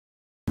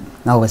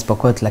na West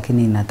Pokot,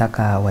 lakini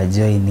nataka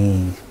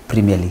wajoin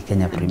Premier League,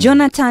 Kenya Premier.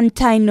 Jonathan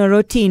Tino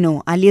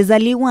Rotino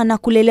aliyezaliwa na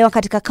kulelewa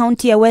katika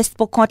kaunti ya West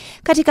Pokot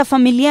katika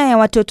familia ya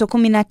watoto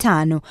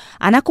 15.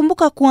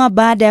 Anakumbuka kuwa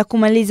baada ya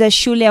kumaliza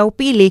shule ya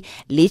upili,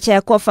 licha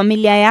ya kuwa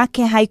familia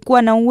yake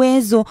haikuwa na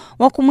uwezo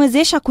wa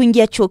kumwezesha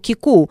kuingia chuo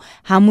kikuu,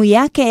 hamu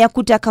yake ya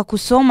kutaka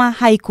kusoma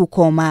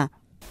haikukoma.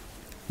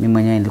 Mimi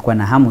mwenyewe nilikuwa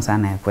na hamu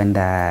sana ya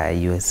kwenda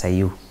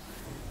USIU.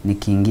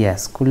 Nikiingia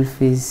school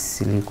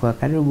fees ilikuwa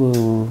karibu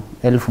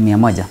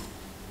 1,100.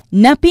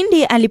 Na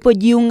pindi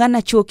alipojiunga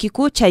na chuo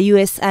kikuu cha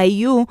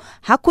USIU,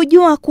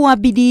 hakujua kuwa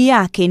bidii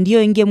yake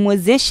ndiyo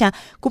ingemwezesha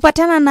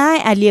kupatana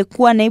naye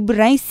aliyekuwa naibu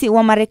rais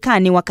wa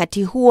Marekani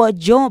wakati huo,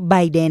 Joe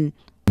Biden.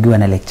 Nilikuwa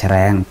na lecturer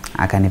yangu,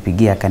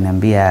 akanipigia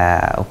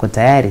akaniambia uko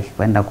tayari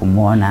kwenda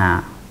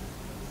kumuona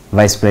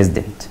Vice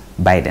President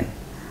Biden.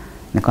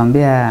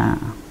 Nikamwambia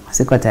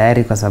siko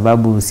tayari kwa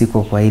sababu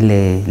siko kwa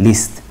ile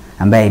list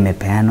ambayo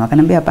imepeanwa.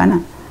 Akaniambia hapana,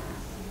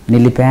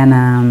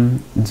 nilipeana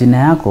jina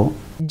yako.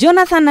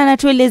 Jonathan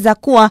anatueleza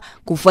kuwa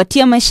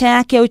kufuatia maisha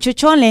yake ya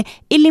uchochole,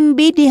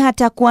 ilimbidi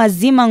hata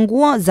kuazima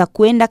nguo za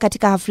kuenda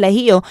katika hafla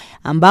hiyo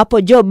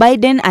ambapo Joe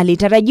Biden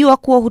alitarajiwa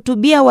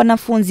kuwahutubia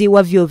wanafunzi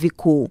wa vyuo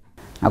vikuu.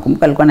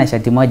 Nakumbuka alikuwa na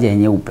shati moja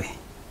nyeupe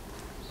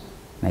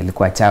na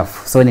ilikuwa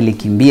chafu, so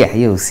nilikimbia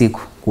hiyo usiku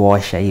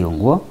kuosha hiyo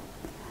nguo,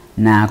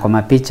 na kwa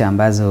mapicha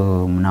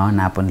ambazo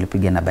mnaona hapo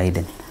nilipiga na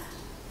Biden,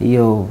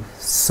 hiyo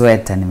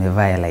sweater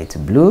nimevaa light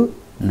blue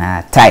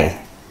na tie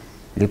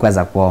ilikuwa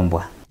za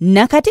kuombwa.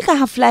 Na katika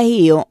hafla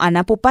hiyo,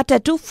 anapopata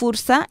tu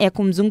fursa ya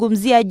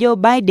kumzungumzia Joe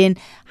Biden,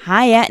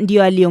 haya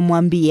ndiyo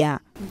aliyomwambia.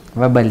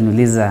 Baba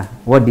aliniuliza,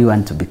 what do you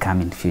want to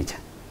become in future?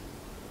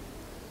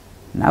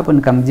 Na hapo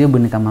nikamjibu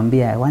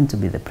nikamwambia, I want to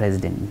be the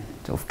president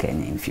of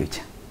Kenya in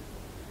future.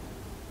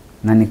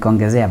 Na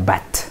nikaongezea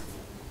but.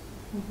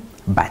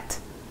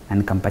 Na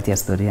nikampatia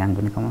story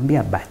yangu,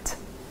 nikamwambia but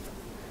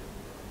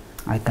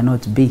I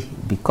cannot be,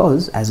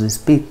 because as we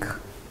speak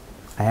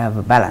I have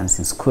a balance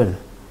in school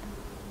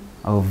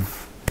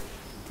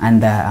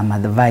and I'm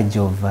at the verge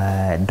of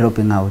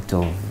dropping out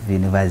of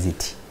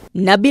university.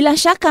 Na bila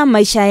shaka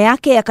maisha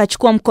yake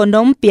yakachukua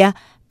mkondo mpya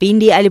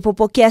pindi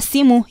alipopokea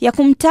simu ya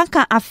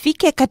kumtaka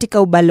afike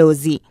katika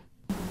ubalozi.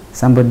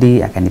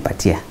 Somebody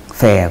akanipatia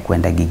fare ya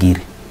kwenda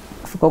Gigiri.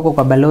 Kufika huko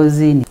kwa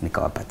balozi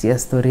nikawapatia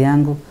story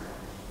yangu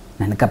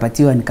na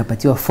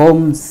nikapatiwa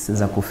forms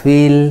za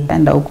kufill.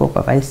 Kaenda huko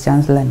kwa vice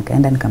chancellor,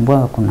 nikaenda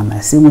nikaambiwa kuna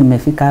masimu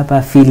imefika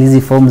hapa, fill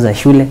hizi forms za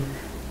shule.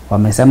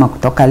 Wamesema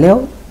kutoka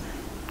leo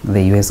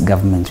the US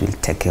government will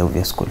take care of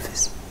your school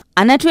fees.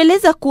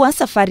 Anatueleza kuwa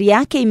safari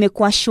yake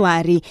imekuwa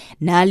shwari,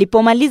 na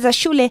alipomaliza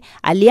shule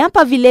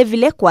aliapa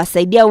vile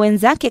kuwasaidia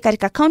wenzake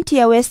katika kaunti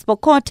ya West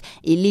Pokot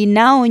ili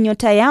nao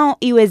nyota yao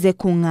iweze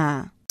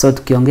kung'aa. So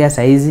tukiongea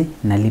saizi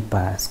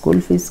nalipa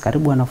school fees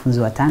karibu wanafunzi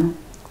 5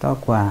 kutoka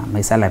kwa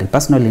my salary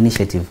personal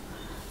initiative.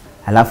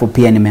 Alafu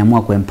pia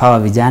nimeamua kuempower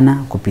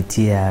vijana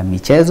kupitia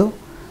michezo.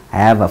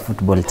 I have a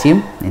football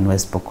team in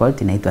West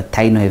Pokot inaitwa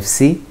Tino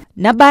FC.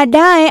 Na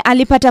baadaye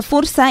alipata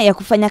fursa ya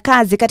kufanya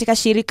kazi katika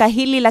shirika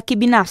hili la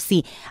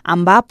kibinafsi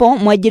ambapo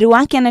mwajiri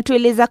wake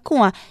anatueleza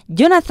kuwa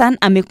Jonathan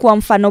amekuwa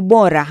mfano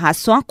bora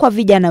haswa kwa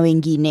vijana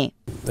wengine.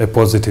 A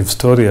positive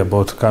story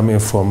about coming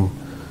from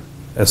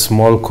a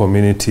small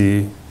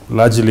community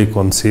largely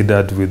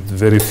considered with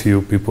very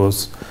few people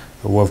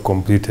who have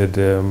completed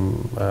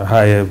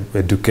higher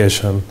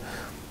education,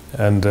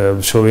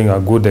 and showing a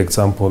good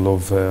example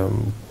of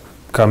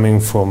coming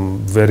from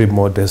very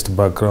modest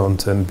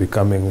backgrounds and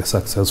becoming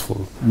successful.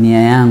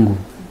 Nia yangu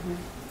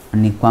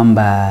ni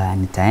kwamba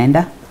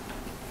nitaenda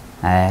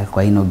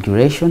kwa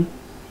inauguration,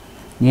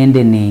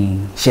 niende ni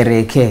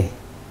sherehekee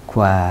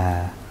kwa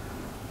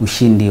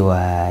ushindi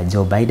wa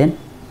Joe Biden,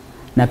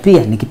 na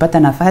pia nikipata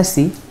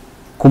nafasi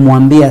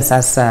kumwambia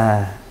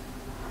sasa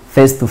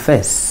face to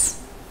face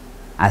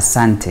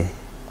asante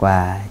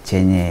kwa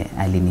chenye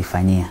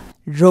alinifanyia.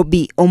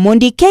 Robi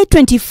Omondi,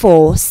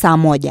 K24, saa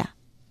 1.